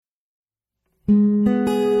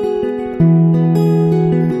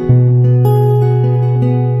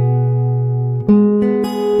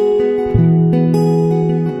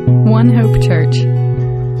One Hope Church.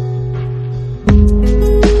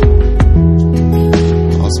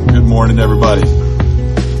 Awesome. Good morning, everybody.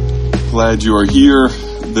 Glad you are here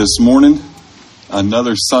this morning.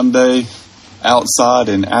 Another Sunday outside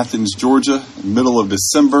in Athens, Georgia, middle of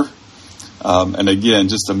December. And again,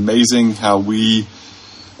 just amazing how we,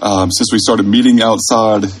 since we started meeting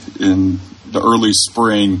outside in the early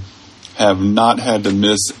spring, have not had to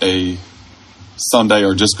miss a Sunday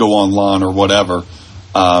or just go online or whatever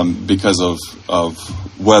because of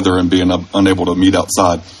weather and being unable to meet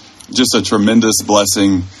outside. Just a tremendous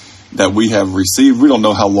blessing that we have received. We don't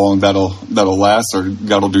know how long that'll last, or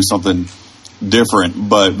God will do something different,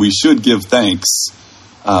 but we should give thanks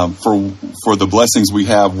for the blessings we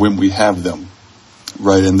have when we have them,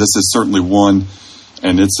 right? And this is certainly one,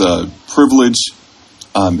 and it's a privilege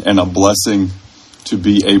and a blessing to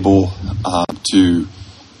be able to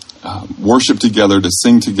worship together, to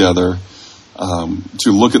sing together,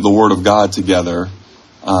 to look at the Word of God together,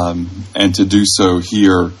 and to do so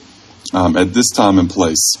here at this time and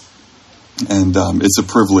place. And it's a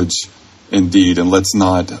privilege indeed, and let's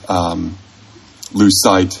not lose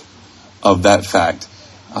sight of that fact.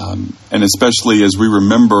 And especially as we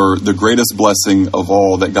remember the greatest blessing of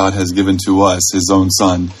all that God has given to us, His own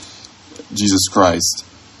Son, Jesus Christ.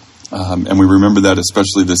 And we remember that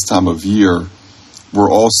especially this time of year.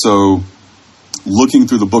 We're also looking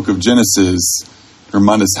through the book of Genesis to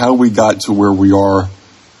remind us how we got to where we are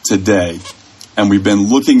today. And we've been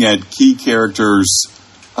looking at key characters,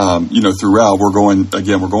 throughout. We're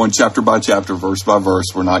going chapter by chapter, verse by verse.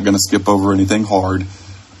 We're not going to skip over anything hard.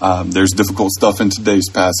 There's difficult stuff in today's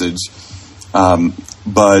passage.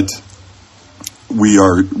 But we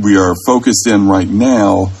are focused in right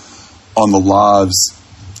now on the lives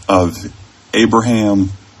of Abraham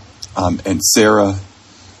and Sarah,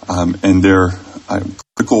 and they're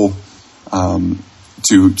critical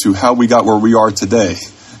to how we got where we are today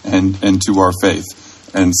and to our faith.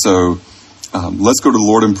 And so let's go to the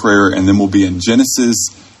Lord in prayer, and then we'll be in Genesis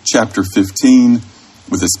chapter 15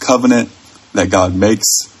 with this covenant that God makes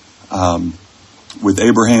with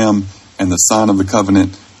Abraham and the sign of the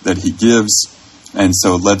covenant that He gives. And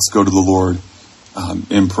so let's go to the Lord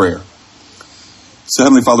in prayer. So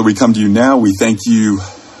Heavenly Father, we come to you now. We thank you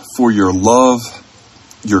for your love,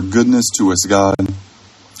 your goodness to us, God.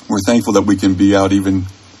 We're thankful that we can be out even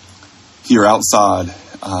here outside.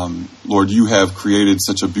 Lord, you have created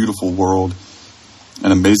such a beautiful world,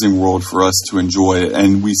 an amazing world for us to enjoy.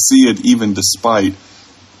 And we see it even despite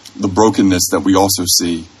the brokenness that we also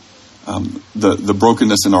see. The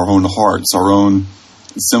brokenness in our own hearts, our own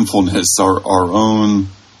sinfulness, our own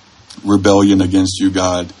rebellion against you,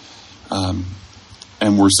 God.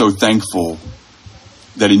 And we're so thankful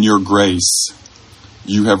that in your grace,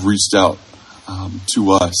 you have reached out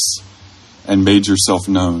to us and made yourself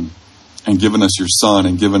known and given us your Son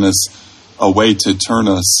and given us a way to turn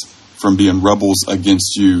us from being rebels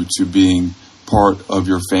against you to being part of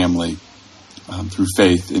your family through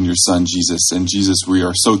faith in your Son, Jesus. And Jesus, we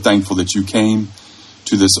are so thankful that you came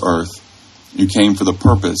to this earth. You came for the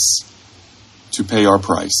purpose to pay our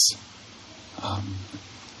price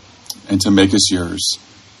and to make us yours.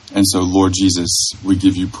 And so, Lord Jesus, we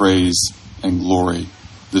give you praise and glory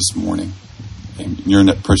this morning. In your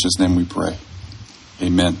precious name we pray.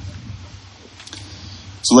 Amen.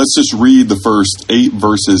 So let's just read the first 8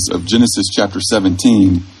 verses of Genesis chapter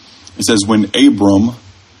 17. It says, when Abram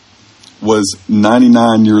was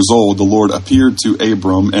 99 years old, the Lord appeared to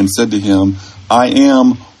Abram and said to him, I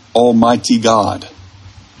am Almighty God.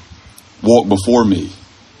 Walk before me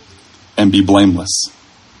and be blameless.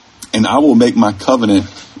 And I will make my covenant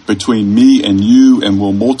between me and you and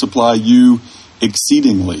will multiply you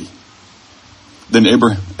exceedingly. Then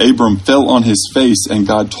Abram fell on his face, and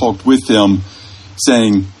God talked with him,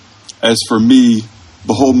 saying, as for me,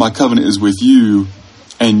 behold, my covenant is with you,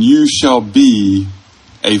 and you shall be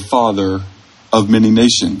a father of many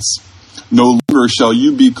nations. No longer shall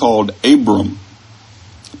you be called Abram,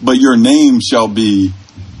 but your name shall be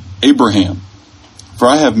Abraham. For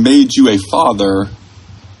I have made you a father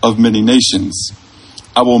of many nations.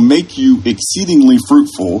 I will make you exceedingly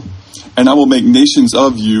fruitful, and I will make nations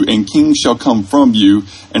of you, and kings shall come from you,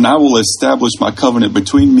 and I will establish my covenant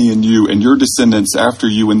between me and you and your descendants after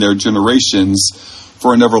you in their generations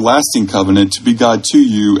for an everlasting covenant to be God to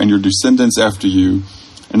you and your descendants after you.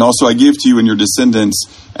 And also I give to you and your descendants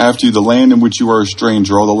after you the land in which you are a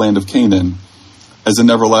stranger, all the land of Canaan, as an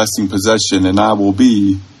everlasting possession, and I will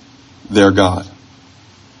be their God.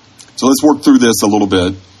 So let's work through this a little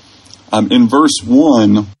bit. In verse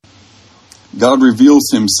 1, God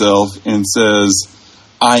reveals himself and says,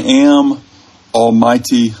 I am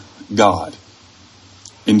Almighty God.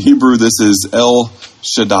 In Hebrew, this is El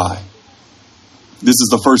Shaddai. This is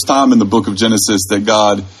the first time in the book of Genesis that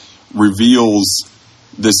God reveals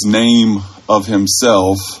this name of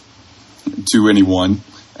himself to anyone,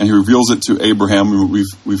 and he reveals it to Abraham.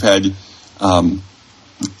 We've had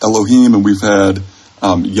Elohim, and we've had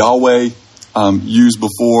Yahweh used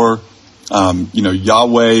before.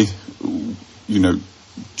 Yahweh,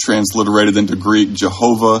 transliterated into Greek,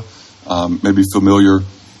 Jehovah, maybe familiar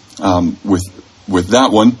with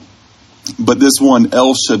that one. But this one,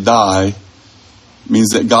 El Shaddai, means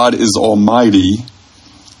that God is almighty.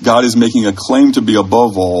 God is making a claim to be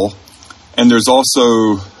above all. And there's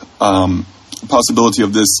also a possibility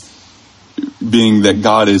of this being that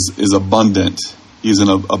God is abundant. He's an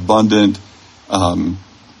abundant and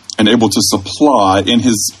able to supply in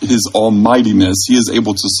his almightiness. He is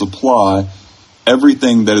able to supply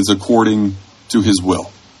everything that is according to his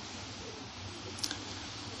will.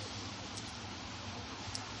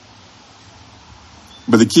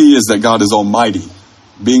 But the key is that God is almighty.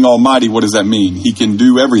 Being almighty, what does that mean? He can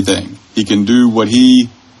do everything. He can do what he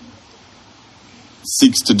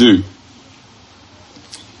seeks to do.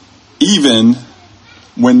 Even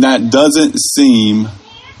when that doesn't seem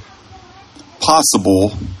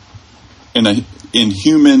possible in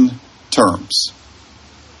human terms.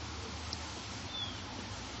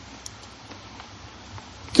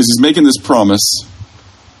 Because he's making this promise,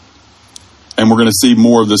 and we're going to see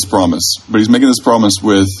more of this promise. But he's making this promise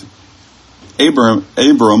with Abram,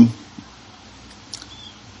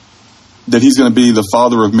 that he's going to be the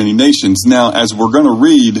father of many nations. Now, as we're going to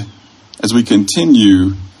read, as we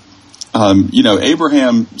continue,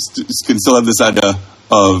 Abraham can still have this idea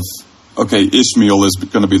of, okay, Ishmael is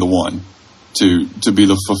going to be the one to be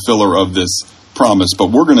the fulfiller of this promise.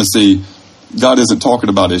 But we're going to see God isn't talking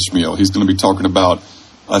about Ishmael. He's going to be talking about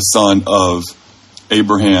a son of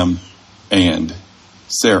Abraham and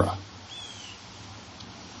Sarah.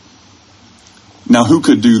 Now, who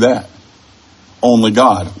could do that? Only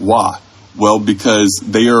God. Why? Well, because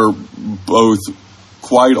they are both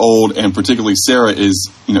quite old, and particularly Sarah is,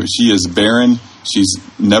 she is barren. She's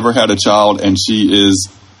never had a child, and she is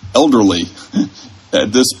elderly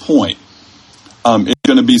at this point. It's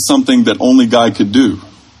going to be something that only God could do.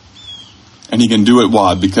 And he can do it.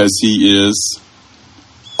 Why? Because he is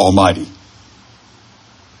almighty.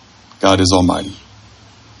 God is almighty.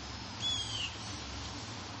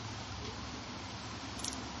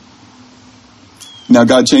 Now,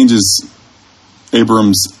 God changes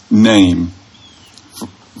Abram's name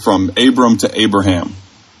from Abram to Abraham.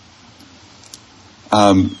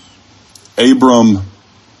 Abram,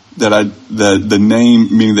 the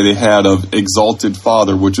name meaning that he had of exalted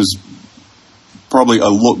father, which is probably a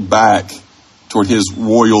look back toward his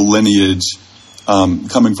royal lineage,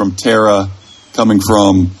 coming from Terah, coming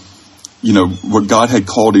from, what God had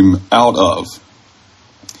called him out of.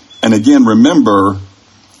 And again, remember,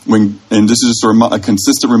 and this is just a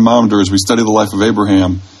consistent reminder as we study the life of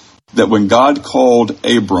Abraham, that when God called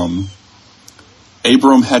Abram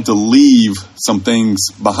had to leave some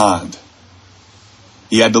things behind.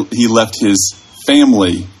 He left his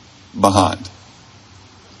family behind.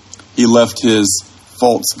 He left his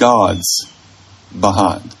false gods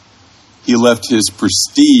behind. He left his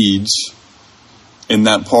prestige in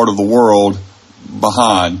that part of the world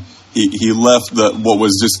behind. He left what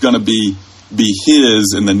was just going to be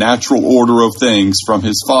his in the natural order of things from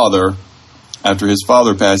his father after his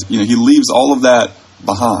father passed. He leaves all of that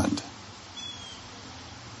behind.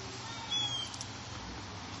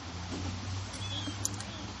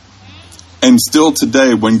 And still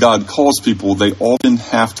today, when God calls people, they often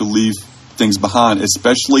have to leave things behind,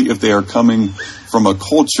 especially if they are coming from a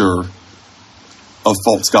culture of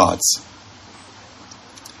false gods.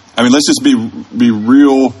 I mean, let's just be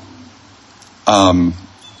real,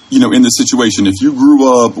 in this situation. If you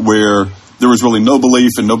grew up where there was really no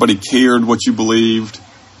belief and nobody cared what you believed,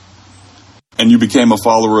 and you became a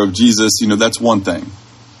follower of Jesus, that's one thing.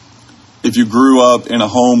 If you grew up in a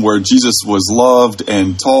home where Jesus was loved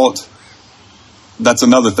and taught, that's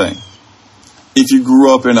another thing. If you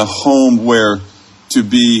grew up in a home where to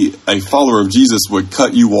be a follower of Jesus would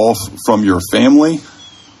cut you off from your family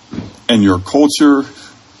and your culture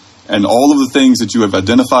and all of the things that you have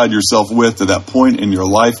identified yourself with to that point in your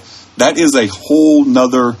life, that is a whole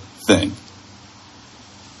nother thing.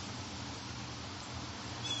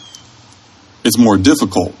 It's more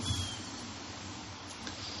difficult.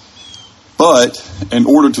 But in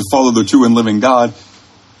order to follow the true and living God,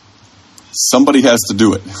 somebody has to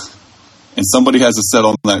do it. And somebody has to set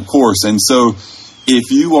on that course. And so if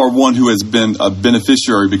you are one who has been a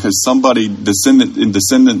beneficiary because somebody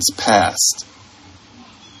descendants past,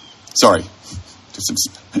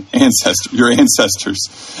 your ancestors,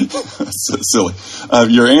 silly,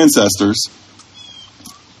 your ancestors,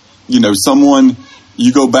 someone,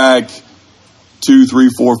 you go back 2, 3,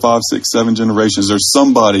 4, 5, 6, 7 generations, there's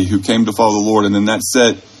somebody who came to follow the Lord, and then that's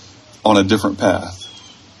set on a different path.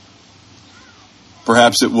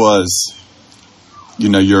 Perhaps it was,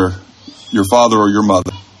 your father or your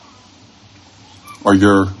mother, or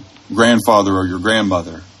your grandfather or your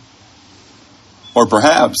grandmother, or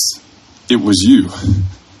perhaps it was you.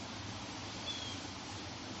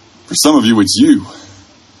 For some of you, it's you.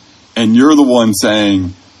 And you're the one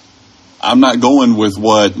saying, I'm not going with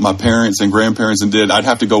what my parents and grandparents did. I'd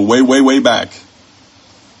have to go way, way, way back.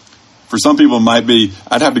 For some people, it might be,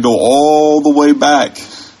 I'd have to go all the way back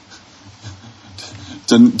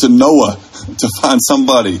to Noah to find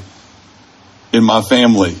somebody in my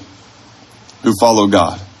family who followed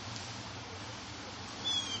God.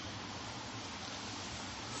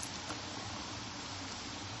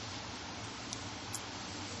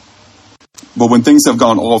 But when things have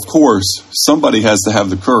gone off course, somebody has to have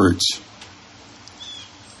the courage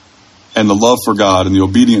and the love for God and the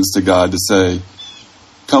obedience to God to say,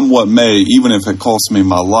 come what may, even if it costs me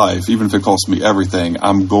my life, even if it costs me everything,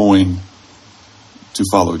 I'm going to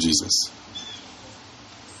follow Jesus.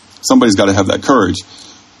 Somebody's got to have that courage.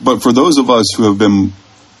 But for those of us who have been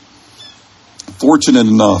fortunate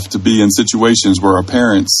enough to be in situations where our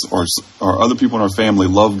parents or other people in our family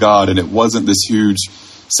love God, and it wasn't this huge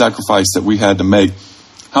sacrifice that we had to make,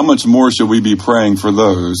 how much more should we be praying for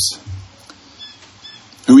those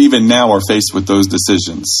who even now are faced with those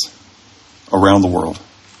decisions around the world?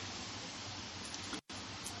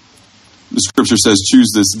 The scripture says,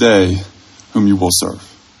 choose this day whom you will serve.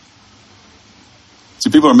 See,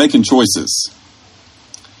 people are making choices.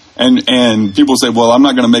 And people say, well, I'm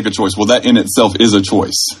not going to make a choice. Well, that in itself is a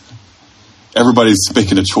choice. Everybody's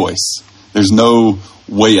making a choice. There's no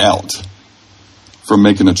way out from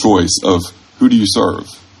making a choice of who do you serve?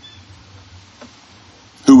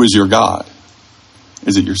 Who is your God?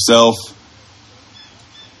 Is it yourself?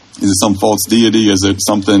 Is it some false deity? Is it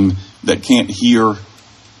something that can't hear,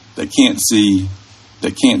 that can't see,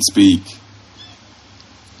 that can't speak,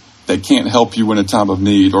 that can't help you in a time of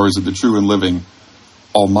need? Or is it the true and living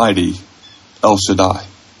Almighty El Shaddai?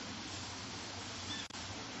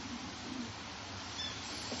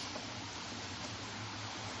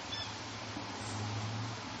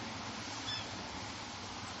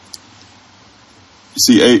 You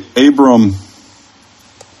see, Abram,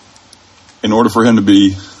 in order for him to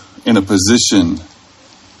be in a position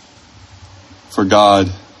for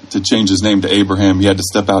God to change his name to Abraham, he had to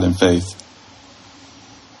step out in faith.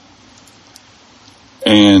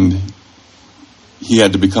 And he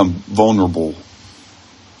had to become vulnerable.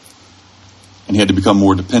 And he had to become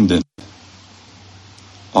more dependent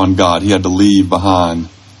on God. He had to leave behind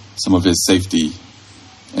some of his safety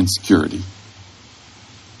and security.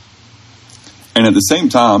 And at the same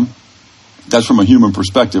time, that's from a human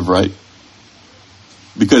perspective, right?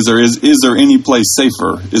 Because is there any place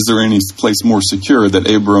safer? Is there any place more secure that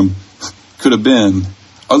Abram could have been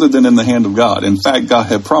other than in the hand of God? In fact, God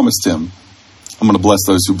had promised him, I'm going to bless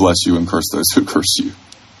those who bless you and curse those who curse you.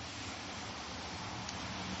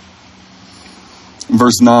 In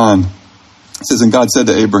verse 9, it says, and God said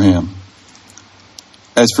to Abraham,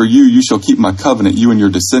 as for you, you shall keep my covenant, you and your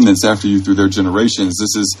descendants after you through their generations.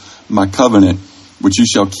 This is my covenant, which you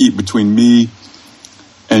shall keep between me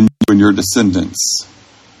and you and your descendants.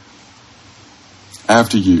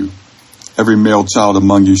 After you, every male child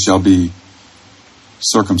among you shall be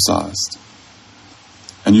circumcised.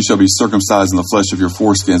 And you shall be circumcised in the flesh of your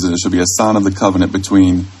foreskins, and it shall be a sign of the covenant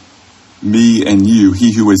between me and you.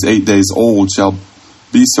 He who is 8 days old shall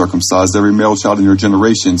be circumcised. Every male child in your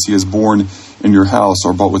generations, he is born in your house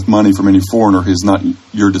or bought with money from any foreigner who is not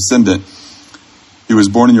your descendant. He was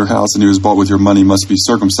born in your house and he was bought with your money must be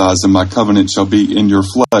circumcised, and my covenant shall be in your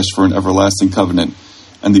flesh for an everlasting covenant.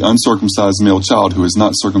 And the uncircumcised male child who is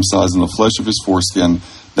not circumcised in the flesh of his foreskin,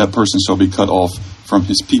 that person shall be cut off from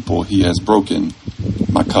his people. He has broken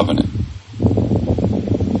my covenant.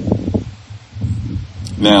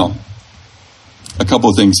 Now, a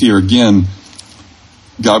couple of things here. Again,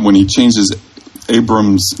 God, when he changes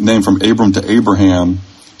Abram's name from Abram to Abraham,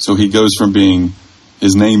 so he goes from being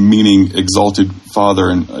his name meaning exalted father,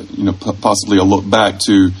 and possibly a look back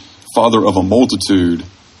to father of a multitude,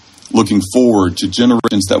 looking forward to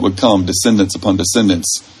generations that would come, descendants upon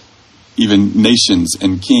descendants, even nations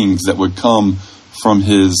and kings that would come from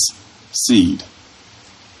his seed.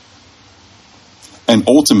 And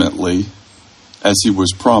ultimately, as he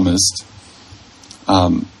was promised,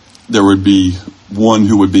 there would be one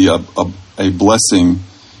who would be a blessing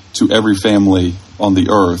to every family on the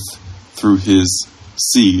earth through his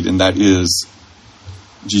seed, and that is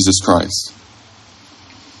Jesus Christ.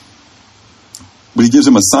 But he gives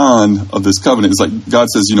him a sign of this covenant. It's like God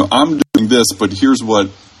says, I'm doing this, but here's what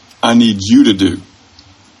I need you to do.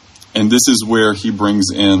 And this is where he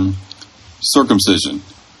brings in circumcision.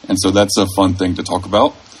 And so that's a fun thing to talk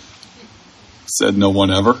about. Said no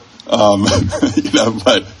one ever.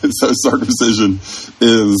 But so circumcision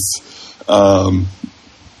is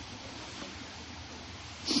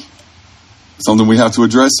something we have to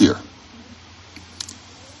address here.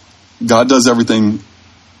 God does everything,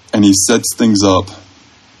 and he sets things up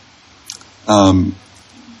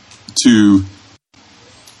to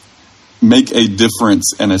make a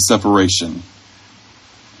difference and a separation.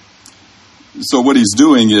 So what he's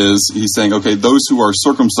doing is he's saying, okay, those who are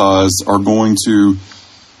circumcised are going to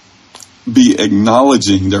be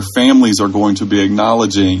acknowledging, their families are going to be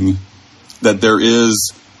acknowledging that there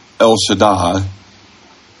is El Shaddai,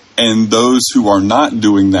 and those who are not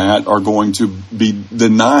doing that are going to be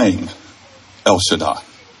denying El Shaddai.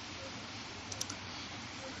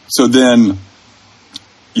 So then,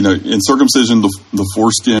 in circumcision, the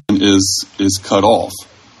foreskin is cut off.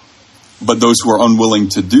 But those who are unwilling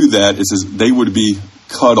to do that, it says they would be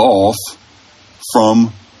cut off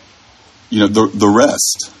from, the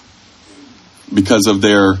rest because of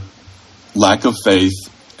their lack of faith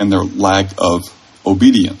and their lack of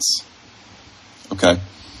obedience. Okay?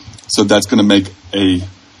 So that's going to make a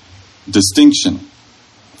distinction.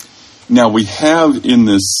 Now we have in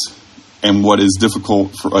this, and what is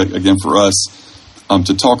difficult for us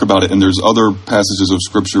to talk about it, and there's other passages of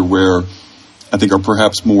Scripture where I think are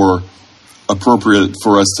perhaps more appropriate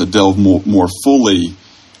for us to delve more fully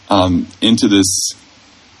into this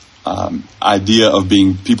idea of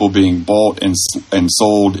people being bought and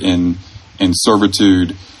sold in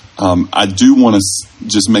servitude. I do want to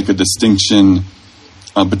just make a distinction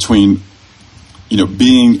between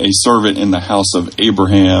being a servant in the house of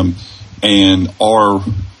Abraham and our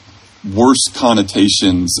worst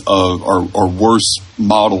connotations of our worst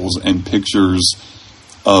models and pictures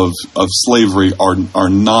of slavery are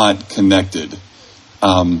not connected.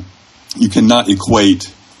 You cannot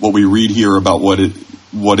equate what we read here about what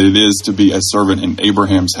it is to be a servant in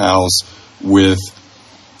Abraham's house with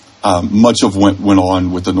much of what went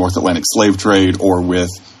on with the North Atlantic slave trade or with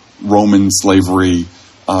Roman slavery.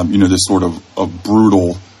 This sort of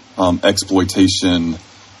brutal exploitation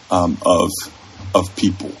of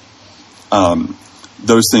people.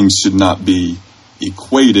 Those things should not be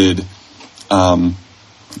equated,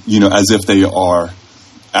 as if they are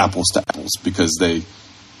apples to apples, because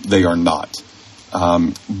they are not.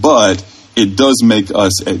 But it does make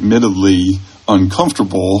us admittedly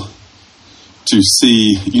uncomfortable to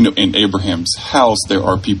see, in Abraham's house, there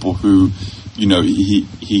are people who,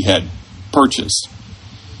 he had purchased.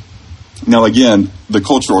 Now, again, the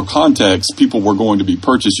cultural context, people were going to be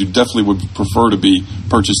purchased. You definitely would prefer to be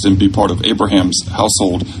purchased and be part of Abraham's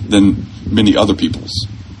household than many other people's.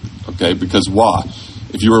 Okay? Because why?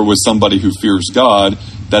 If you are with somebody who fears God,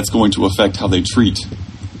 that's going to affect how they treat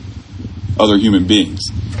other human beings.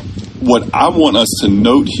 What I want us to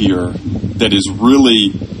note here that is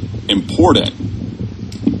really important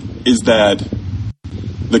is that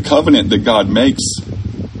the covenant that God makes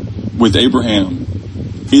with Abraham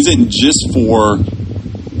isn't just for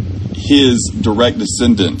his direct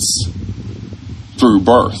descendants through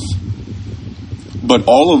birth, but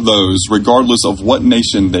all of those, regardless of what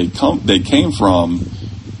nation they came from,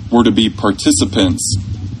 were to be participants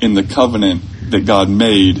in the covenant that God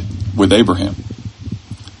made with Abraham.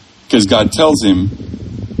 Because God tells him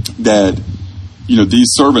that,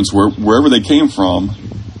 these servants, wherever they came from,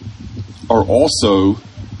 are also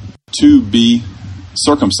to be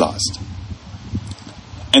circumcised.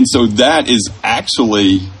 And so that is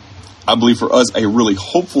actually, I believe for us, a really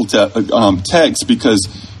hopeful text, because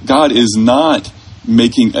God is not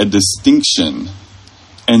making a distinction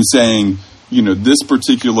and saying, this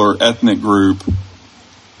particular ethnic group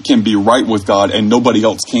can be right with God and nobody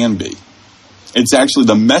else can be. It's actually,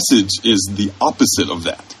 the message is the opposite of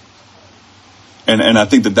that. And I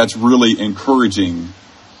think that that's really encouraging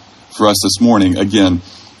for us this morning. Again,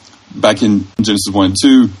 back in Genesis 1 and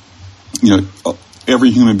 2,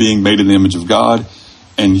 every human being made in the image of God.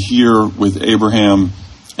 And here with Abraham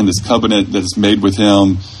and this covenant that is made with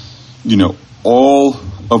him, all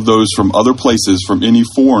of those from other places, from any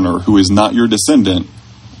foreigner who is not your descendant,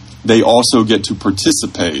 they also get to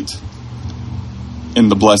participate in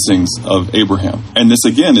the blessings of Abraham. And this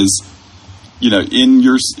again is, in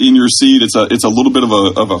your seed, it's a little bit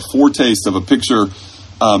of a foretaste of a picture.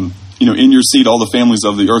 In your seed, all the families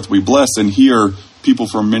of the earth we bless. And here, people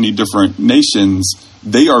from many different nations,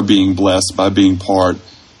 they are being blessed by being part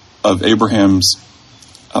of Abraham's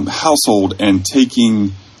household and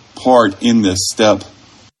taking part in this step of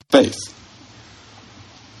faith.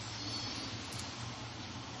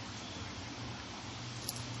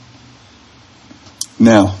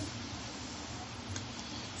 Now,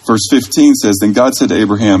 verse 15 says, Then God said to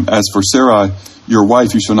Abraham, As for Sarai, your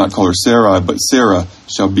wife, you shall not call her Sarai, but Sarah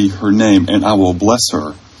shall be her name, and I will bless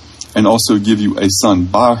her, and also give you a son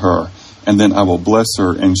by her, and then I will bless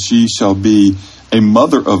her, and she shall be a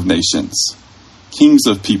mother of nations. Kings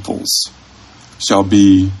of peoples shall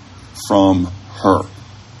be from her.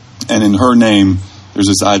 And in her name, there's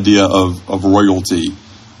this idea of royalty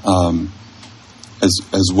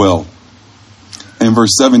as well. In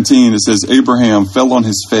verse 17, it says, Abraham fell on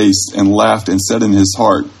his face and laughed and said in his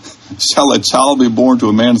heart, Shall a child be born to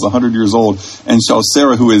a man who is 100 years old? And shall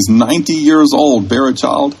Sarah, who is 90 years old, bear a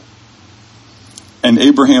child? And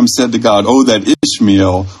Abraham said to God, Oh, that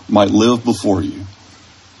Ishmael might live before you.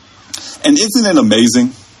 And isn't it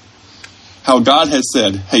amazing how God has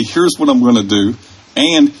said, hey, here's what I'm going to do,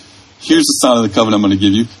 and here's the sign of the covenant I'm going to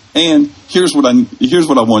give you, and here's what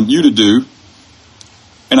I want you to do,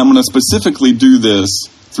 and I'm going to specifically do this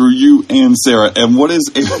through you and Sarah. And what is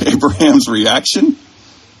Abraham's reaction?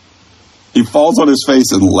 He falls on his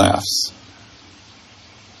face and laughs.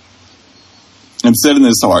 And said in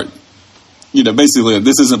his heart, basically,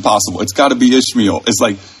 this isn't possible. It's got to be Ishmael. It's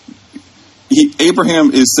like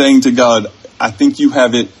Abraham is saying to God, I think you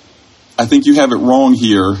have it wrong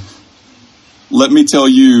here. Let me tell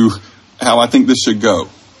you how I think this should go.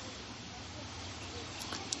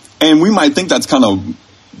 And we might think that's kind of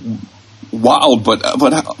wild, but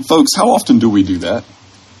folks, how often do we do that?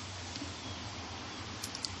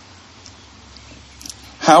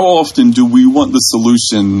 How often do we want the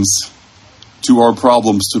solutions to our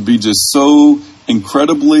problems to be just so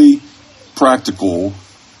incredibly practical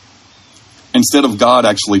instead of God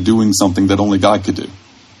actually doing something that only God could do?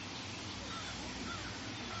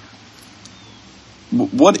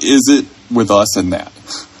 What is it with us and that?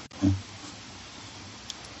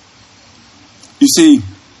 You see,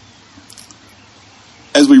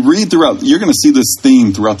 as we read throughout, you're going to see this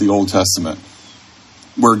theme throughout the Old Testament,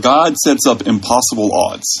 where God sets up impossible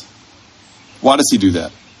odds. Why does he do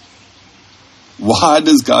that? Why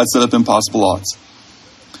does God set up impossible odds?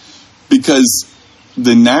 Because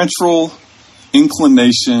the natural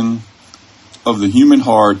inclination of the human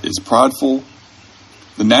heart is prideful.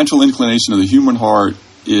 The natural inclination of the human heart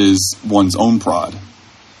is one's own pride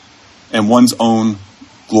and one's own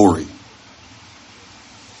glory.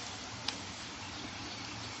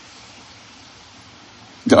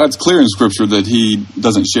 God's clear in Scripture that he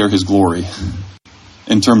doesn't share his glory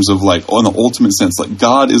in terms of on the ultimate sense,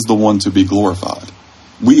 God is the one to be glorified.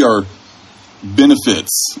 We are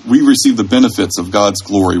benefits. We receive the benefits of God's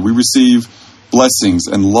glory. We receive blessings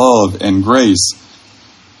and love and grace.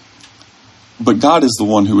 But God is the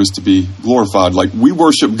one who is to be glorified. We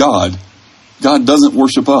worship God. God doesn't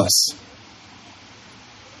worship us.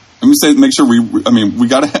 Let me make sure we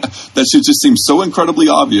got to, that should just seem so incredibly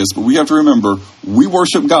obvious, but we have to remember, we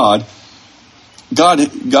worship God. God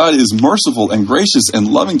is merciful and gracious and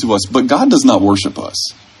loving to us, but God does not worship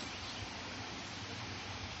us.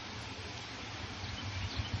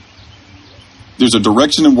 There's a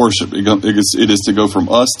direction in worship. It is to go from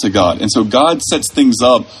us to God. And so God sets things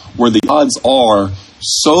up where the odds are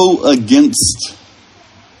so against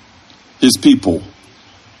his people.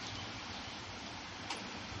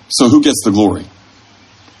 So who gets the glory?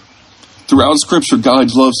 Throughout Scripture,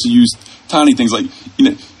 God loves to use tiny things like,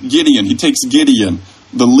 Gideon. He takes Gideon,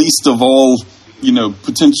 the least of all,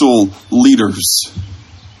 potential leaders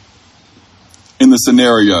in the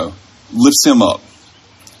scenario, lifts him up,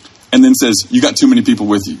 and then says, you got too many people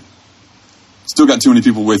with you. Still got too many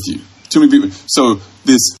people with you. Too many people. So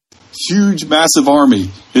this huge, massive army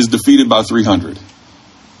is defeated by 300.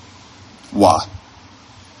 Why?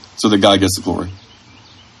 So that God gets the glory.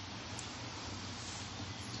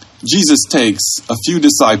 Jesus takes a few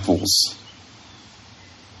disciples.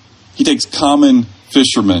 He takes common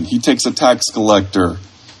fishermen. He takes a tax collector.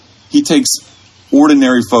 He takes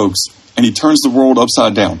ordinary folks, and he turns the world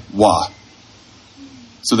upside down. Why?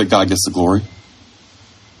 So that God gets the glory.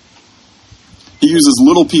 He uses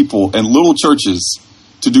little people and little churches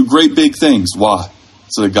to do great big things. Why?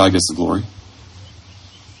 So that God gets the glory.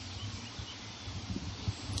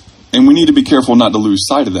 And we need to be careful not to lose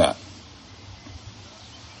sight of that.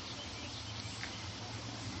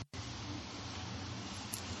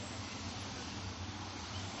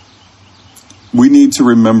 We need to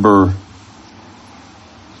remember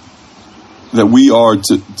that we are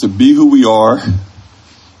to be who we are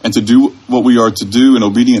and to do what we are to do in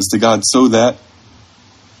obedience to God so that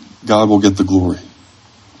God will get the glory.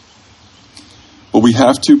 But we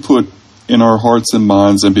have to put in our hearts and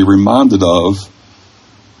minds and be reminded of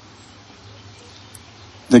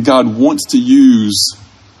that God wants to use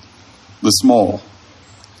the small.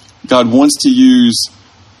 God wants to use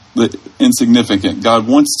the insignificant. God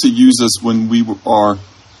wants to use us when we are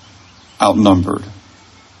outnumbered.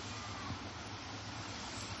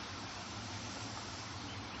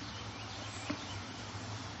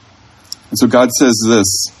 And so God says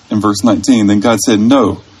this in verse 19. Then God said,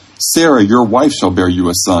 "No, Sarah, your wife, shall bear you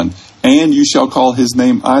a son, and you shall call his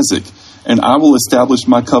name Isaac. And I will establish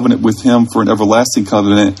my covenant with him for an everlasting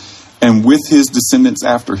covenant, and with his descendants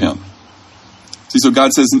after him." See, so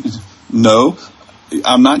God says, no,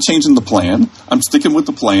 I'm not changing the plan. I'm sticking with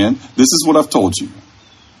the plan. This is what I've told you.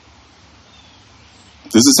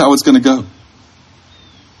 This is how it's going to go.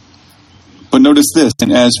 But notice this,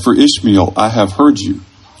 "And as for Ishmael, I have heard you.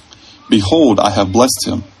 Behold, I have blessed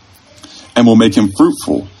him, and will make him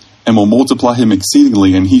fruitful, and will multiply him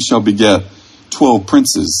exceedingly, and he shall beget 12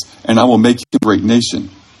 princes, and I will make him a great nation."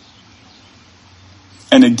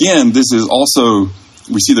 And again, this is also,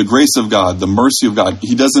 we see the grace of God, the mercy of God.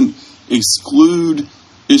 He doesn't exclude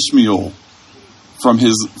Ishmael from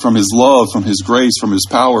his love, from his grace, from his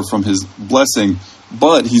power, from his blessing,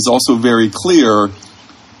 but he's also very clear.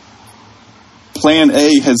 Plan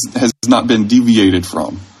A has not been deviated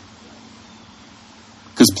from.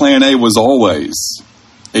 Because plan A was always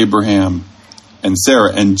Abraham and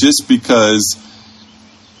Sarah. And just because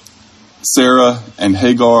Sarah and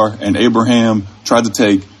Hagar and Abraham tried to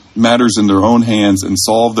take matters in their own hands and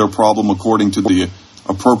solve their problem according to the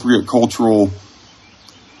appropriate cultural,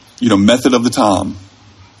 method of the time,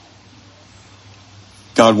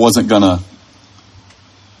 God wasn't going to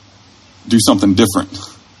do something different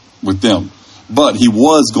with them. But he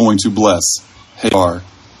was going to bless Hagar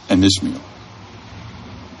and Ishmael.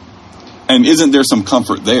 And isn't there some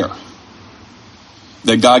comfort there?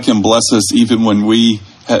 That God can bless us even when we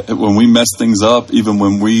mess things up, even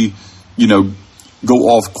when we, go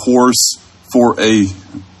off course for a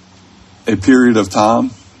period of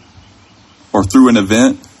time or through an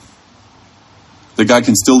event. That God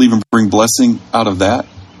can still even bring blessing out of that.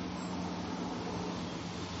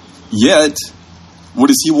 Yet, what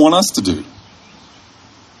does he want us to do?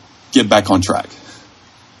 Get back on track.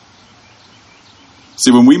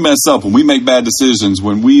 See, when we mess up, when we make bad decisions,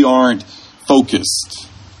 when we aren't focused,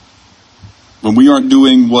 when we aren't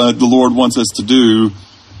doing what the Lord wants us to do,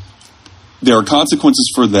 there are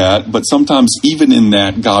consequences for that. But sometimes even in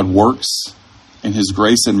that, God works in his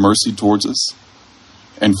grace and mercy towards us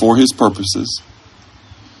and for his purposes.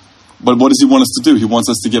 But what does he want us to do? He wants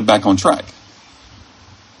us to get back on track.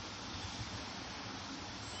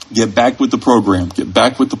 Get back with the program. Get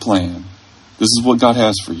back with the plan. This is what God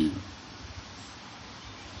has for you.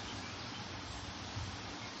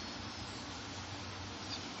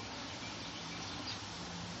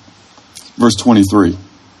 Verse 23.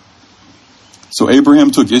 So Abraham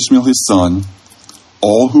took Ishmael his son,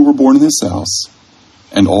 all who were born in his house,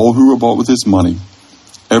 and all who were bought with his money,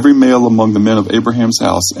 every male among the men of Abraham's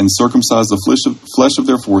house, and circumcised the flesh of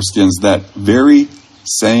their foreskins that very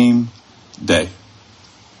same day,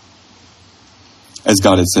 as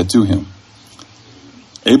God had said to him.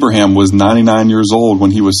 Abraham was 99 years old when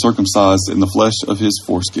he was circumcised in the flesh of his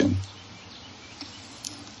foreskin.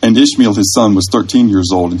 And Ishmael, his son, was 13 years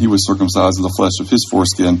old, and he was circumcised in the flesh of his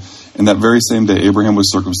foreskin. And that very same day, Abraham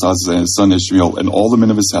was circumcised, and his son Ishmael, and all the men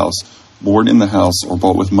of his house, born in the house or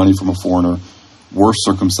bought with money from a foreigner, were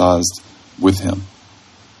circumcised with him.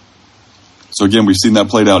 So again, we've seen that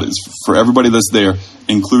played out. It's for everybody that's there,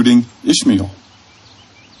 including Ishmael.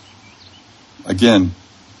 Again,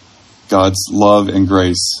 God's love and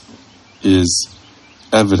grace is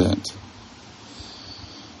evident.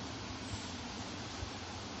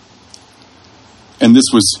 And this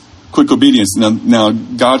was quick obedience. Now,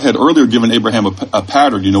 God had earlier given Abraham a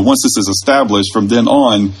pattern. Once this is established, from then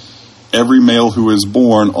on, every male who is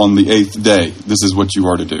born on the 8th day, this is what you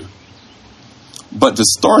are to do. But to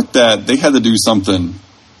start that, they had to do something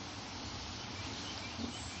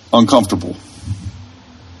uncomfortable.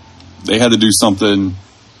 They had to do something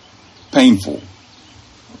painful.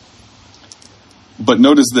 But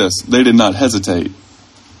notice this, they did not hesitate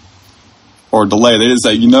or delay. They didn't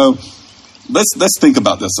say, let's think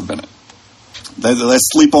about this a minute. Let's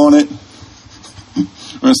sleep on it.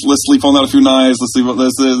 Let's sleep on that a few nights. Let's see what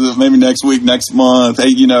this is. Maybe next week, next month.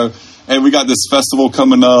 Hey, hey, we got this festival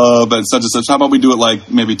coming up and such and such. How about we do it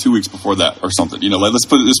like maybe 2 weeks before that or something? Let's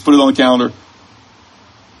put it on the calendar.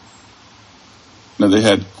 No, they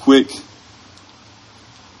had quick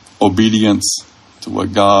obedience to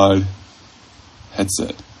what God had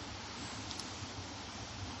said.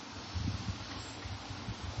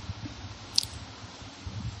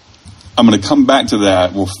 I'm going to come back to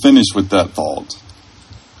that. We'll finish with that thought.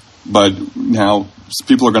 But now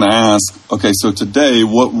people are going to ask, okay, so today,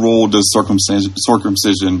 what role does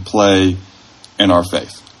circumcision play in our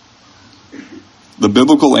faith? The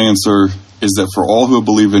biblical answer is that for all who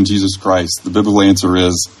believe in Jesus Christ, the biblical answer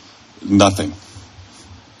is nothing.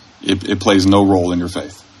 It plays no role in your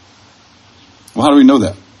faith. Well, how do we know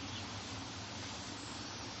that?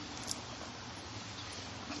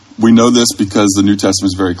 We know this because the New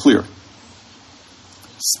Testament is very clear.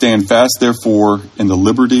 Stand fast, therefore, in the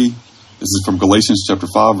liberty. This is from Galatians chapter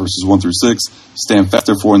 5, verses 1 through 6. Stand fast,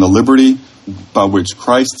 therefore, in the liberty by which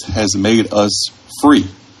Christ has made us free.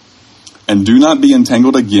 And do not be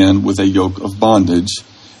entangled again with a yoke of bondage.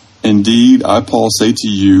 Indeed, I, Paul, say to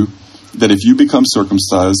you that if you become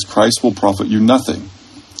circumcised, Christ will profit you nothing.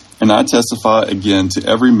 And I testify again to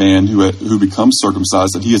every man who becomes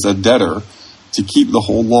circumcised that he is a debtor to keep the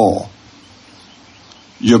whole law.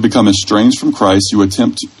 You have become estranged from Christ,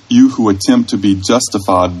 you who attempt to be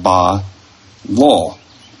justified by law.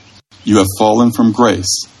 You have fallen from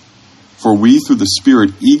grace. For we through the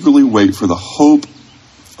Spirit eagerly wait for the hope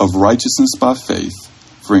of righteousness by faith.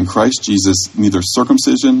 For in Christ Jesus neither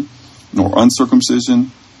circumcision nor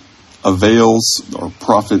uncircumcision avails or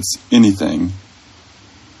profits anything,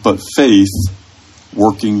 but faith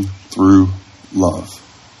working through love.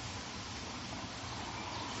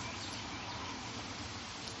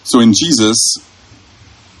 So in Jesus,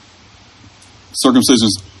 circumcision,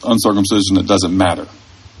 uncircumcision, it doesn't matter.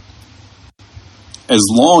 As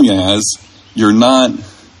long as you're not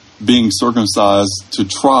being circumcised to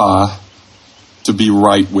try to be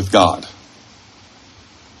right with God.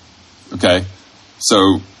 Okay?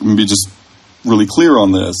 So let me be just really clear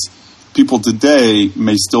on this. People today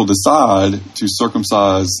may still decide to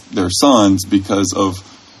circumcise their sons because of,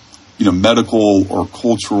 medical or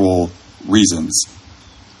cultural reasons.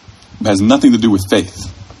 It has nothing to do with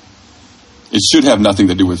faith. It should have nothing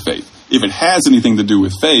to do with faith. If it has anything to do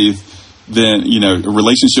with faith, then, a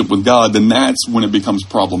relationship with God, then that's when it becomes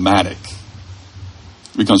problematic.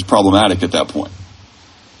 It becomes problematic at that point.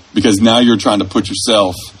 Because now you're trying to put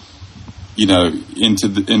yourself,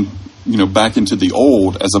 back into the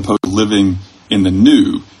old as opposed to living in the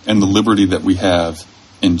new and the liberty that we have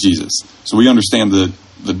in Jesus. So we understand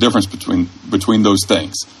the difference between those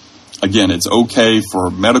things. Again, it's okay for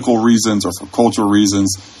medical reasons or for cultural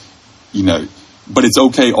reasons, but it's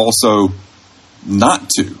okay also not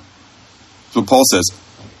to. That's what Paul says.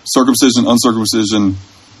 Circumcision, uncircumcision,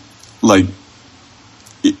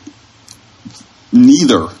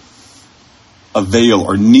 neither avail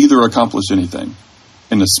or neither accomplish anything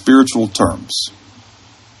in the spiritual terms.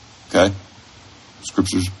 Okay?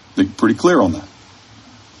 Scripture's pretty clear on that.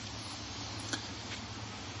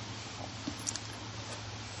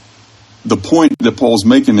 The point that Paul's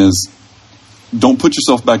making is, don't put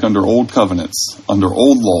yourself back under old covenants, under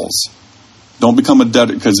old laws. Don't become a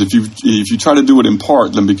debtor, because if you try to do it in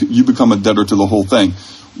part, then you become a debtor to the whole thing.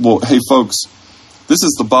 Well, hey folks, this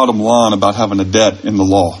is the bottom line about having a debt in the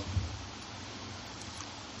law.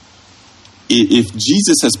 If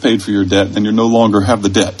Jesus has paid for your debt, then you no longer have the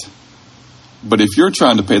debt. But if you're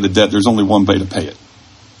trying to pay the debt, there's only one way to pay it.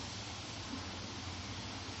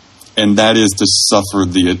 And that is to suffer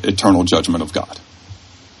the eternal judgment of God.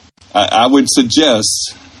 I would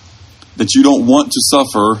suggest that you don't want to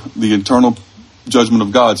suffer the eternal judgment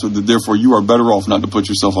of God, so that therefore you are better off not to put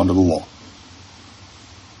yourself under the law.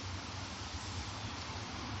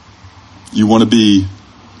 You want to be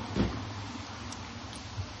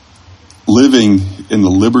living in the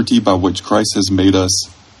liberty by which Christ has made us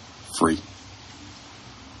free.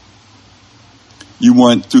 You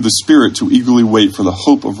want, through the Spirit, to eagerly wait for the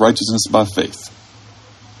hope of righteousness by faith.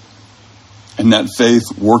 And that faith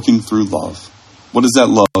working through love. What is that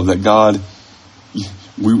love? That God,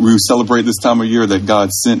 we celebrate this time of year that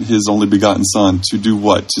God sent His only begotten Son to do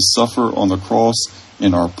what? To suffer on the cross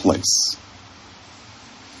in our place.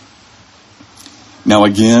 Now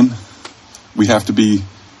again, we have to be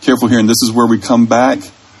careful here, and this is where we come back.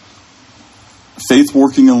 Faith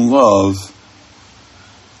working in love,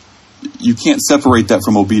 you can't separate that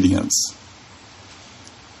from obedience.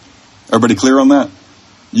 Everybody clear on that?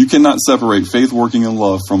 You cannot separate faith working in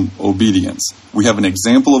love from obedience. We have an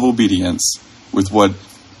example of obedience with what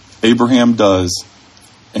Abraham does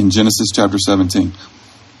in Genesis chapter 17.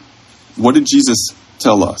 What did Jesus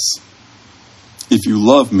tell us? If you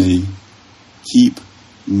love me, keep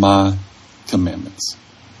my commandments.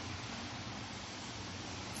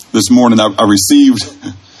 This morning I received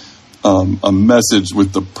a message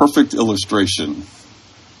with the perfect illustration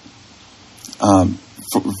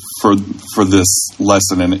for this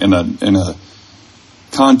lesson in a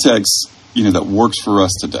context, that works for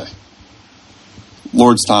us today.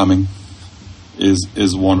 Lord's timing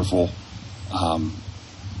is wonderful.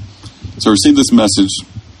 So I received this message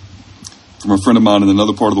from a friend of mine in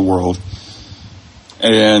another part of the world,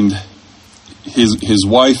 and his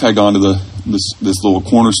wife had gone to this little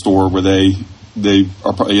corner store where they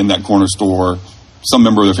are probably in that corner store. Some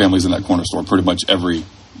member of their family's in that corner store pretty much every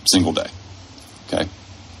single day. Okay,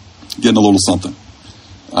 getting a little something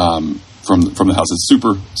from the house. It's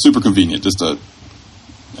super convenient, just a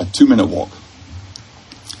 2-minute walk.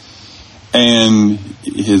 And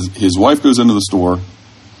his wife goes into the store,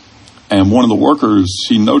 and one of the workers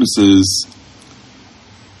she notices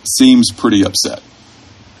seems pretty upset.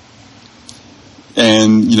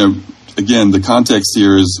 And again, the context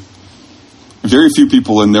here is very few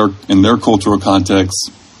people in their cultural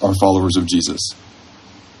context are followers of Jesus.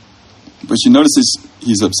 But she notices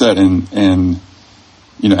he's upset and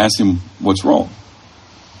asks him what's wrong.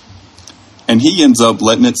 And he ends up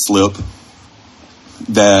letting it slip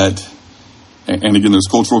that, and again, there's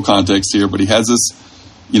cultural context here, but he has this,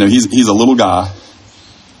 he's a little guy,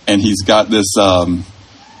 and he's got this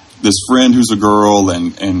this friend who's a girl,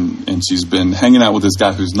 and she's been hanging out with this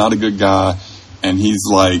guy who's not a good guy, and he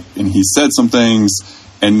said some things,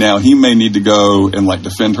 and now he may need to go and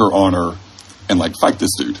defend her honor and fight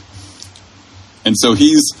this dude. And so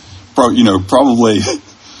he's probably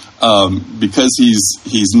because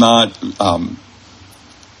he's not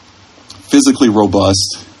physically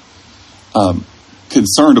robust,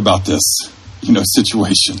 concerned about this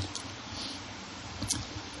situation.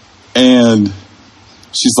 And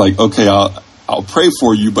she's like, okay, I'll pray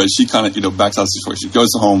for you, but she kind of backs out of the situation. She goes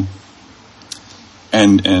home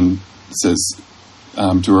and says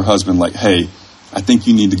to her husband, hey, I think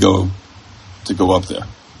you need to go up there.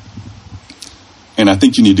 And I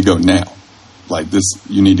think you need to go now.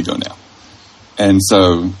 You need to go now. And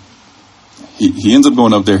so he ends up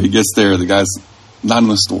going up there. He gets there. The guy's not in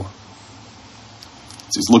the store.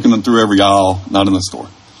 So he's looking through every aisle, not in the store.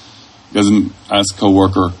 He goes and asks a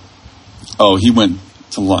coworker, oh, he went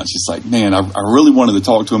to lunch. He's like, man, I really wanted to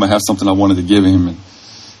talk to him. I have something I wanted to give him. And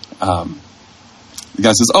the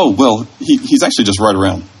guy says, oh, well, he's actually just right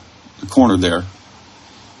around the corner there. And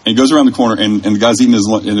he goes around the corner, and the guy's eating his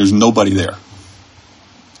lunch, and there's nobody there.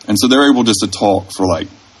 And so they're able just to talk for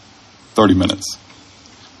 30 minutes.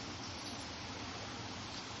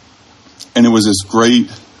 And it was this great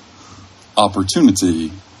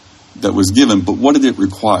opportunity that was given. But what did it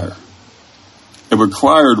require? It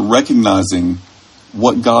required recognizing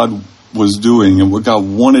what God was doing and what God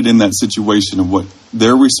wanted in that situation and what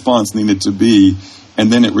their response needed to be.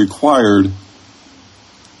 And then it required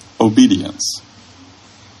obedience.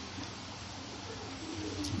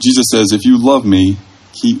 Jesus says, if you love me,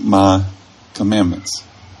 keep my commandments.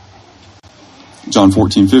 John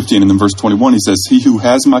 14:15, and then verse 21, he says, he who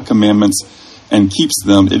has my commandments and keeps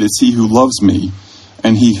them, it is he who loves me,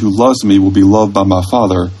 and he who loves me will be loved by my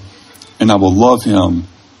Father, and I will love him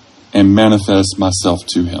and manifest myself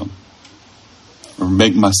to him, or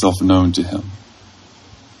make myself known to him.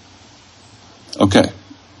 Okay.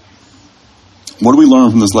 What do we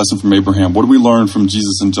learn from this lesson from Abraham? What do we learn from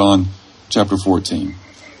Jesus in John chapter 14?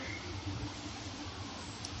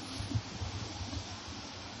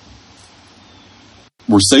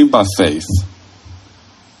 We're saved by faith,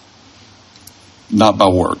 not by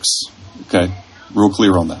works. Okay? Real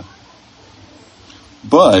clear on that.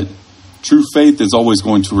 But true faith is always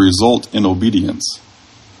going to result in obedience.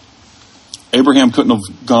 Abraham couldn't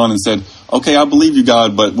have gone and said, okay, I believe you,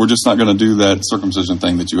 God, but we're just not going to do that circumcision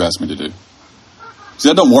thing that you asked me to do. See,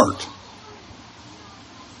 that don't work.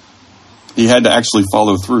 He had to actually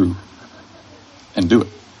follow through and do it.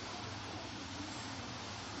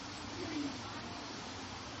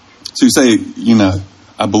 So you say,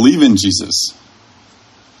 I believe in Jesus.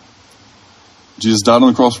 Jesus died on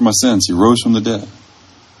the cross for my sins. He rose from the dead.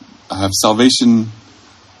 I have salvation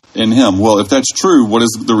in him. Well, if that's true, what is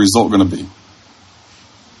the result going to be?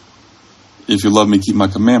 If you love me, keep my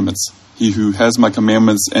commandments. He who has my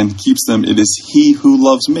commandments and keeps them, it is he who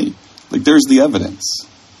loves me. There's the evidence.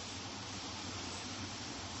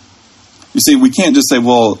 You see, we can't just say,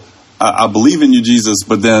 well, I believe in you, Jesus,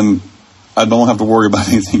 but then I don't have to worry about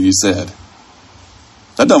anything you said.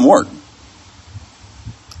 That doesn't work.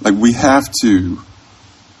 We have to.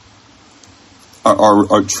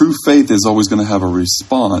 Our true faith is always going to have a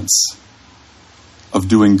response of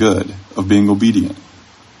doing good, of being obedient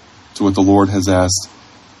to what the Lord has asked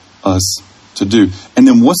us to do. And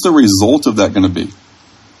then what's the result of that going to be?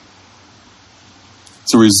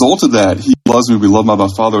 As a result of that, he loves me, we love my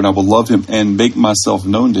Father, and I will love him and make myself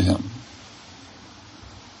known to him.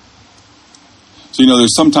 So,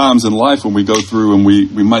 there's some times in life when we go through and we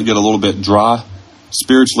might get a little bit dry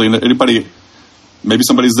spiritually. And maybe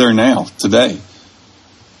somebody's there now, today.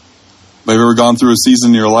 Have you ever gone through a season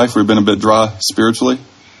in your life where you've been a bit dry spiritually?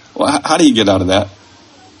 Well, how do you get out of that?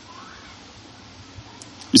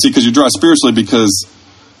 You see, because you're dry spiritually because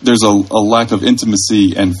there's a lack of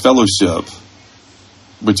intimacy and fellowship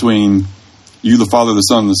between you, the Father, the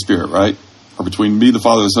Son, and the Spirit, right? Or between me, the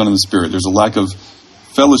Father, the Son, and the Spirit. There's a lack of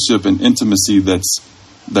fellowship and intimacy that's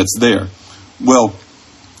there. Well,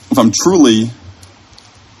 if I'm truly,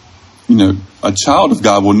 a child of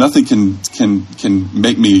God, well, nothing can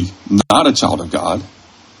make me not a child of God.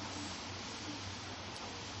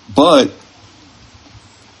 But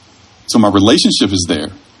so my relationship is there,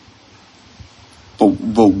 but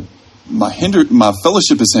my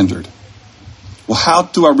fellowship is hindered. Well, how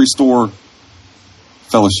do I restore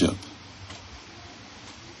fellowship?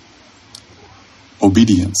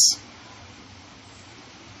 Obedience.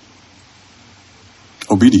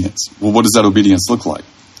 Obedience. Well, what does that obedience look like?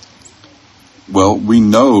 Well, we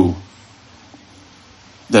know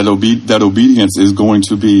that obedience is going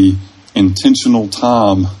to be intentional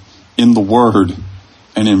time in the Word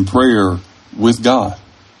and in prayer with God.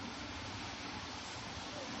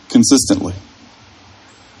 Consistently.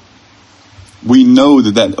 We know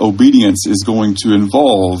that obedience is going to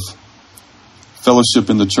involve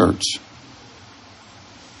fellowship in the church.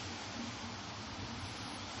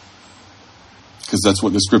 Because that's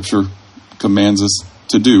what the Scripture commands us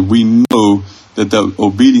to do. We know that the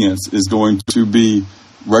obedience is going to be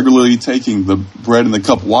regularly taking the bread and the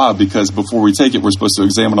cup. Why? Because before we take it, we're supposed to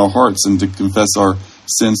examine our hearts and to confess our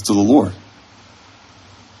sins to the Lord.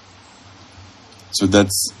 So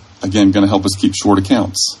that's, again, going to help us keep short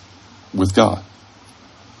accounts with God.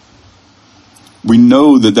 We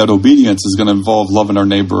know that obedience is going to involve loving our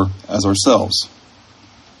neighbor as ourselves.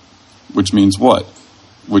 Which means what?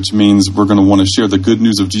 Which means we're going to want to share the good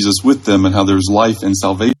news of Jesus with them and how there's life and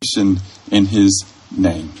salvation in his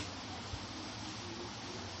name.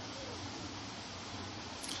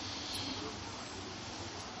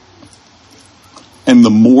 And the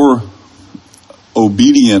more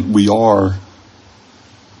obedient we are,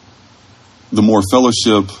 the more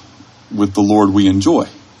fellowship with the Lord we enjoy.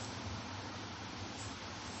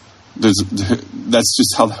 That's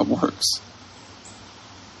just how that works.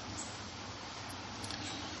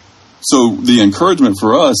 So the encouragement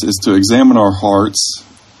for us is to examine our hearts,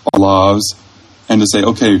 our lives, and to say,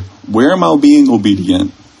 okay, where am I being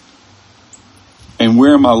obedient? And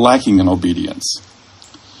where am I lacking in obedience?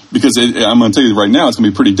 Because I'm going to tell you right now, it's going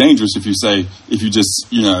to be pretty dangerous if you just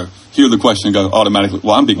hear the question and go automatically,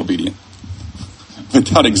 well, I'm being obedient.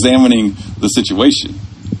 Without examining the situation.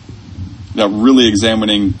 Without really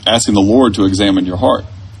asking the Lord to examine your heart.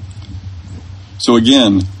 So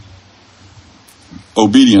again,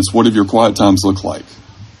 obedience, what have your quiet times looked like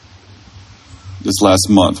this last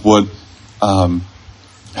month? What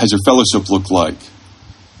has your fellowship looked like?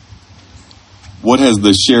 What has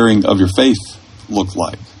the sharing of your faith looked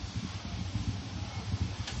like?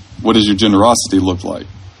 What does your generosity look like?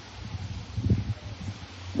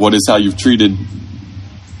 What is how you've treated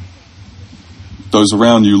those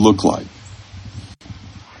around you look like?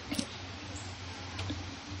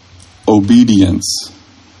 Obedience.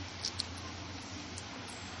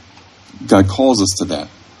 God calls us to that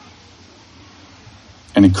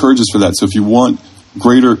and encourages for that. So if you want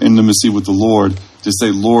greater intimacy with the Lord, just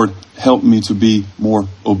say, Lord, help me to be more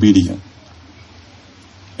obedient.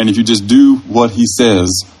 And if you just do what he says,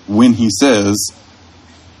 when he says,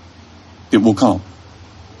 it will come.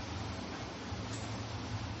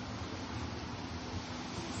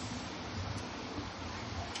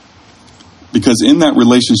 Because in that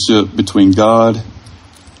relationship between God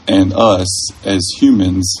and us as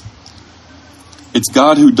humans, it's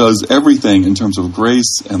God who does everything in terms of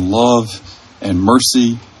grace and love and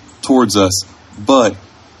mercy towards us. But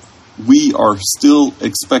we are still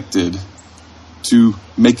expected to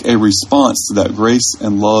make a response to that grace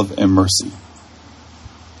and love and mercy.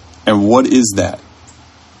 And what is that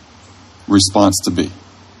response to be?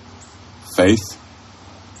 Faith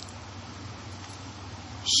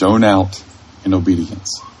shown out in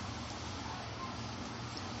obedience.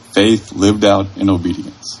 Faith lived out in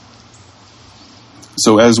obedience.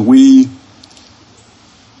 So as we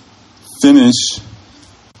finish,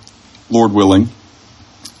 Lord willing,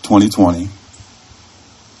 2020,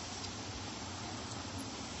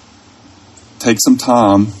 take some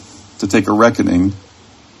time to take a reckoning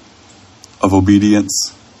of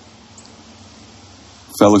obedience,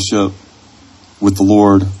 fellowship, with the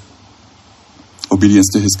Lord, obedience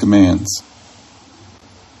to his commands.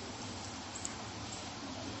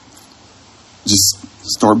 Just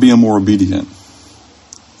start being more obedient.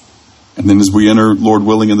 And then as we enter, Lord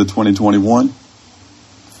willing, into 2021,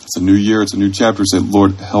 it's a new year, it's a new chapter. Say,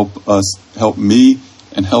 Lord, help us, help me,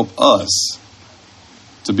 and help us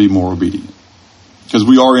to be more obedient. Because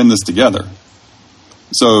we are in this together.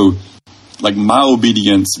 So, like, my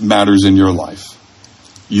obedience matters in your life.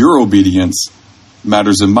 Your obedience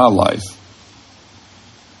matters in my life.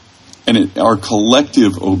 And our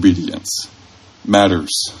collective obedience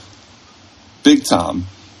matters big time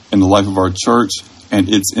in the life of our church and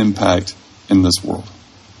its impact in this world.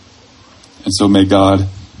 And so may God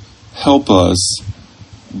help us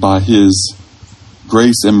by his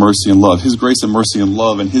grace and mercy and love. His grace and mercy and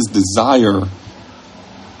love and his desire.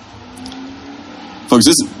 Folks,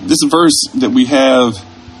 this verse that we have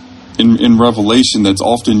in Revelation that's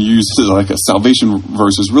often used as like a salvation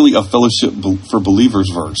verse is really a fellowship for believers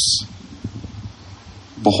verse.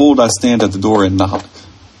 Behold, I stand at the door and knock.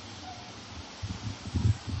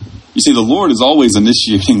 You see, the Lord is always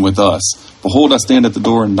initiating with us. Behold, I stand at the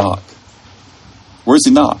door and knock. Where does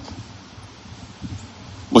he knock?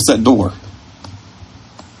 What's that door?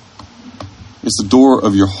 It's the door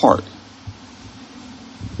of your heart.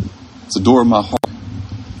 It's the door of my heart.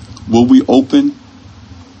 Will we open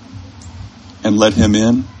and let him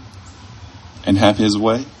in and have his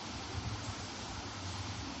way?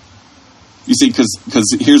 You see,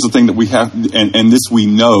 because here's the thing that we have, and this we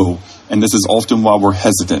know, and this is often why we're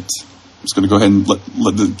hesitant. I'm just going to go ahead and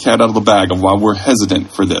let the cat out of the bag of why we're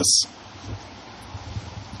hesitant for this.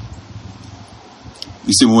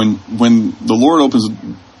 You see, when the Lord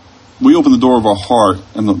we open the door of our heart,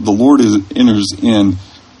 and the Lord enters in,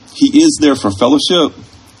 he is there for fellowship,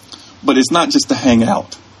 but it's not just to hang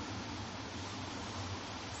out.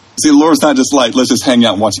 See, the Lord's not just like, let's just hang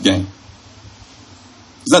out and watch a game.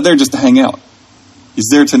 He's not there just to hang out. He's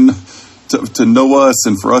there to know us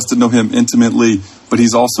and for us to know him intimately, but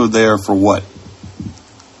he's also there for what?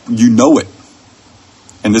 You know it.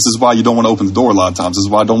 And this is why you don't want to open the door a lot of times. This is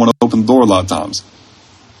why I don't want to open the door a lot of times.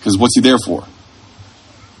 Because what's he there for?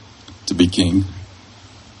 To be king.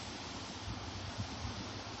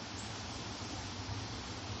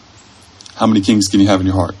 How many kings can you have in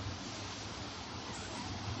your heart?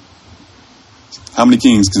 How many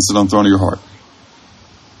kings can sit on the throne of your heart?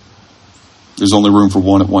 There's only room for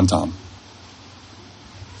one at one time.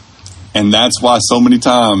 And that's why so many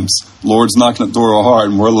times Lord's knocking at the door of our heart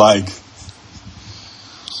and we're like,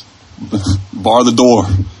 bar the door,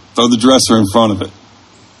 throw the dresser in front of it.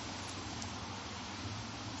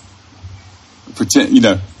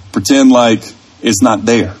 Pretend like it's not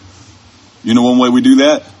there. You know one way we do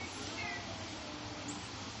that?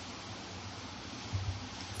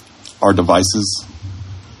 Our devices.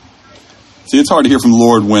 See, it's hard to hear from the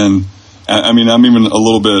Lord when, I'm even a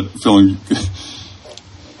little bit feeling,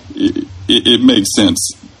 it makes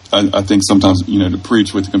sense. I think sometimes, to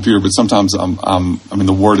preach with the computer, but sometimes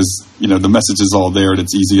the word is, the message is all there and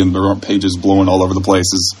it's easy and there aren't pages blowing all over the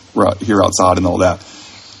places. We're out here outside and all that.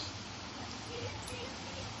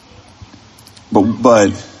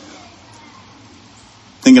 But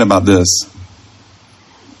thinking about this,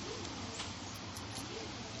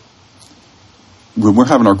 when we're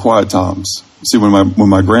having our quiet times, see, when I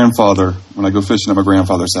go fishing at my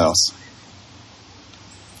grandfather's house,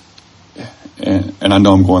 and I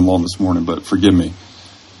know I'm going long this morning, but forgive me.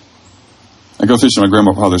 I go fishing at my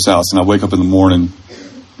grandfather's house, and I wake up in the morning,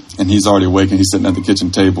 and he's already awake, and he's sitting at the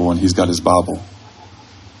kitchen table, and he's got his Bible.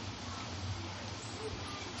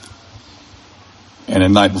 And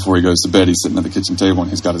at night before he goes to bed, he's sitting at the kitchen table, and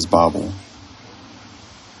he's got his Bible.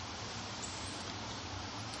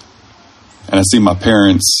 And I see my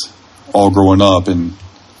parents all growing up and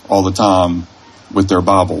all the time with their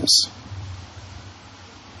Bibles.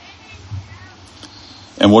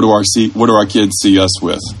 And what do our kids see us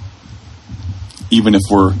with? Even if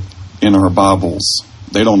we're in our Bibles,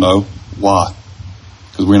 they don't know. Why?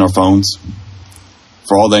 Because we're in our phones.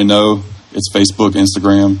 For all they know, it's Facebook,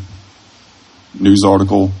 Instagram, news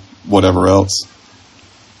article, whatever else.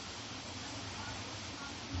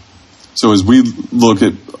 So as we look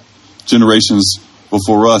at generations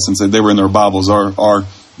before us and say they were in their Bibles, our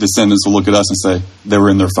descendants will look at us and say they were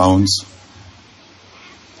in their phones.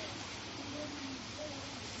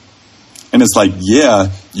 And it's like, yeah,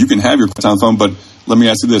 you can have your phone, but let me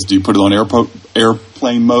ask you this. Do you put it on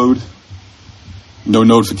airplane mode? No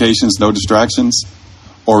notifications, no distractions?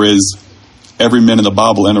 Or is every minute in the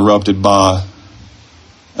Bible interrupted by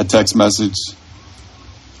a text message,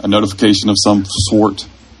 a notification of some sort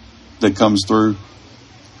that comes through?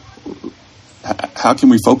 How can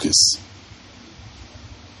we focus?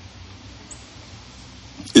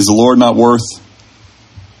 Is the Lord not worth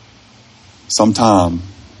some time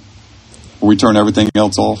where we turn everything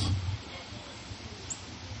else off?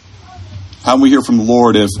 How can we hear from the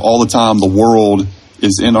Lord if all the time the world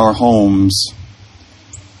is in our homes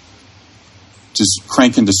just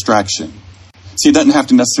cranking distraction? See, it doesn't have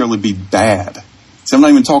to necessarily be bad. See, I'm not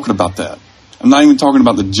even talking about that. I'm not even talking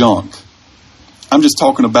about the junk. I'm just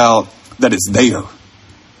talking about that it's there.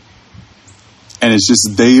 And it's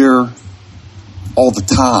just there all the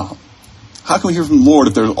time. How can we hear from the Lord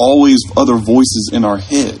if there's always other voices in our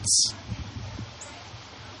heads?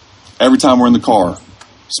 Every time we're in the car,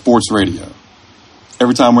 sports radio.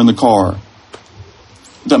 Every time we're in the car,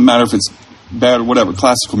 it doesn't matter if it's bad or whatever,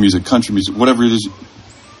 classical music, country music, whatever it is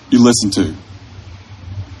you listen to.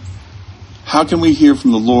 How can we hear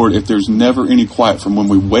from the Lord if there's never any quiet? From when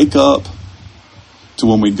we wake up to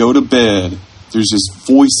when we go to bed, there's just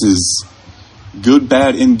voices, good,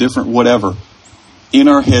 bad, indifferent, whatever, in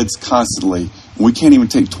our heads constantly. And we can't even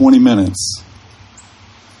take 20 minutes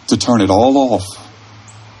to turn it all off.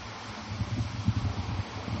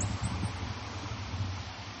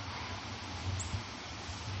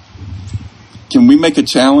 Can we make a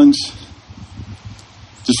challenge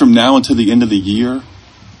just from now until the end of the year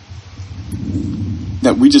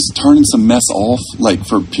that we just turn some mess off, like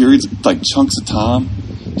for periods, like chunks of time?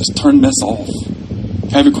 Just turn mess off.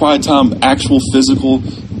 Have your quiet time, actual physical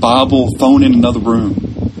Bible, phone in another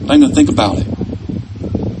room. Not even think about it.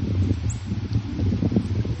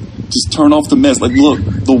 Just turn off the mess. Like, look,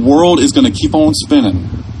 the world is going to keep on spinning.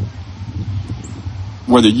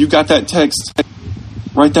 Whether you got that text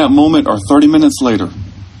right that moment or 30 minutes later,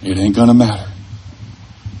 it ain't going to matter.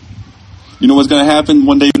 You know what's going to happen?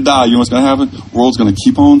 One day you die. You know what's going to happen? The world's going to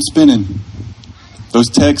keep on spinning. Those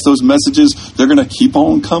texts, those messages, they're going to keep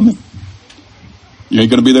on coming. You ain't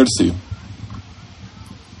going to be there to see them.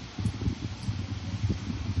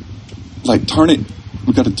 Like,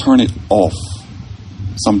 we got to turn it off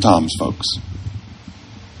sometimes, folks.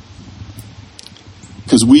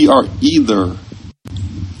 Because we are either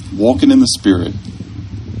walking in the Spirit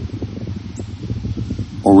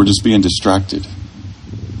or we're just being distracted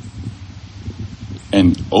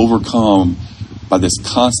and overcome by this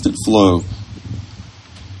constant flow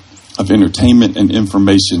of entertainment and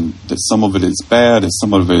information, that some of it is bad and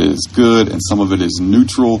some of it is good and some of it is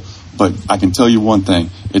neutral. But I can tell you one thing,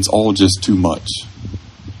 it's all just too much.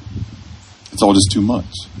 It's all just too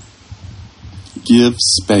much. Give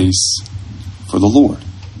space for the Lord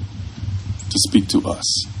to speak to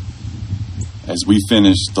us as we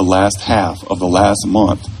finish the last half of the last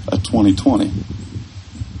month of 2020.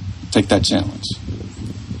 Take that challenge.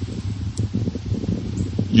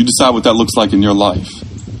 You decide what that looks like in your life.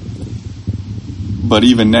 But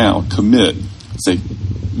even now, commit.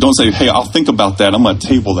 Don't say, hey, I'll think about that. I'm going to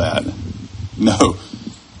table that. No.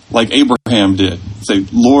 Like Abraham did. Say,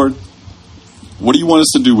 Lord, what do you want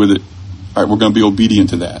us to do with it? All right, we're going to be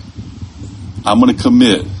obedient to that. I'm going to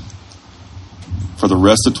commit for the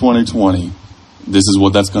rest of 2020. This is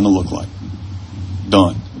what that's going to look like.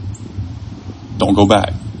 Done. Don't go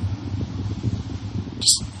back.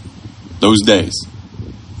 Just those days.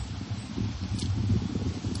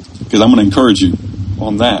 Because I'm going to encourage you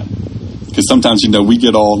on that. Because sometimes, we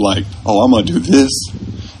get all like, oh, I'm going to do this,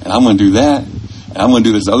 and I'm going to do that, and I'm going to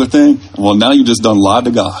do this other thing. Well, now you just done lied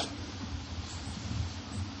to God.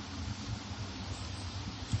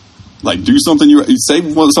 Like, do something, say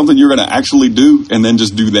something you're going to actually do, and then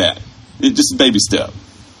just do that. It's just a baby step.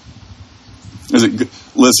 Is it good?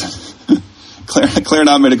 Listen, Claire and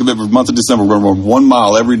I made a commitment for the month of December. We're going to run 1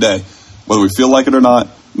 mile every day, whether we feel like it or not,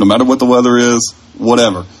 no matter what the weather is,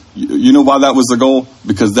 whatever. You know why that was the goal?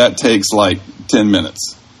 Because that takes like 10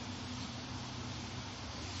 minutes.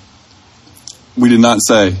 We did not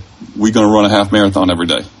say we're going to run a half marathon every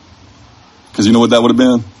day. Because you know what that would have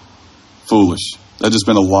been? Foolish. That's just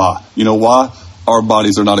been a lie. You know why? Our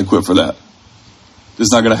bodies are not equipped for that.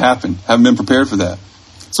 It's not going to happen. Haven't been prepared for that.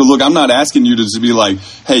 So look, I'm not asking you to just be like,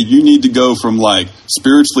 hey, you need to go from like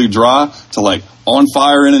spiritually dry to like on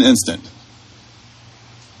fire in an instant.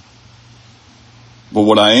 But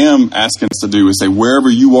what I am asking us to do is say, wherever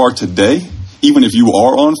you are today, even if you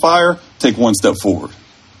are on fire, take one step forward.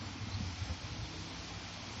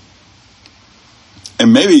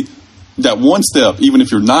 And maybe that one step, even if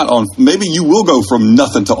you're not on, maybe you will go from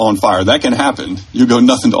nothing to on fire. That can happen. You go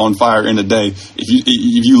nothing to on fire in a day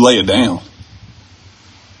if you lay it down.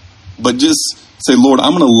 But just say, Lord,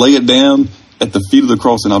 I'm going to lay it down at the feet of the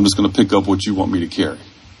cross, and I'm just going to pick up what you want me to carry.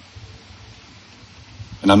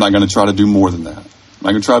 And I'm not going to try to do more than that. I'm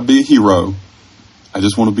not going to try to be a hero. I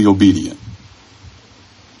just want to be obedient.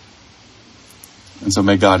 And so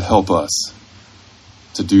may God help us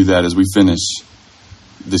to do that as we finish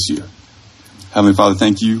this year. Heavenly Father,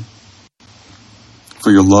 thank you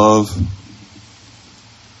for your love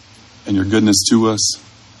and your goodness to us.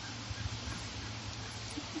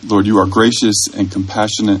 Lord, you are gracious and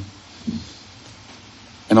compassionate.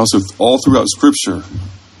 And also all throughout Scripture,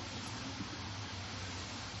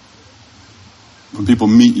 when people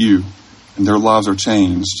meet you and their lives are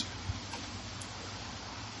changed,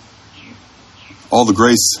 all the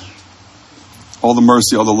grace, all the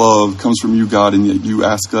mercy, all the love comes from you, God, and yet you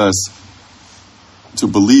ask us to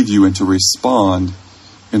believe you and to respond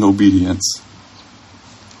in obedience.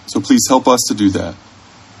 So please help us to do that.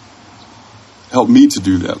 Help me to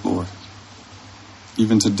do that, Lord,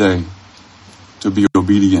 even today, to be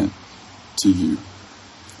obedient to you.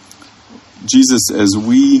 Jesus, as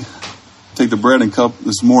we take the bread and cup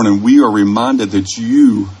this morning, we are reminded that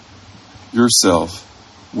you yourself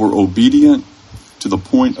were obedient to the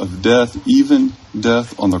point of death, even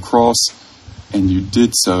death on the cross, and you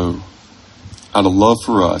did so out of love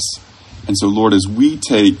for us. And so, Lord, as we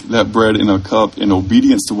take that bread and a cup in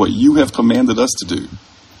obedience to what you have commanded us to do,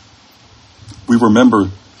 we remember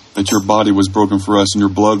that your body was broken for us and your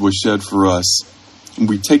blood was shed for us. And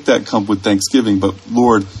we take that cup with thanksgiving. But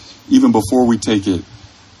Lord, even before we take it,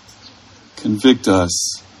 convict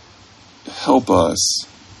us, help us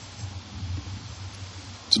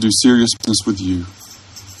to do serious business with you.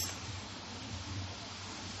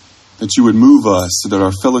 That you would move us so that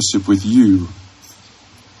our fellowship with you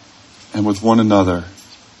and with one another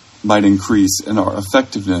might increase, and our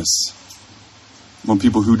effectiveness when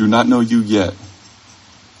people who do not know you yet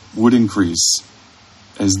would increase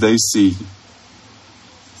as they see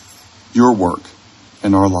your work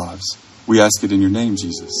in our lives. We ask it in your name,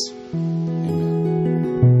 Jesus.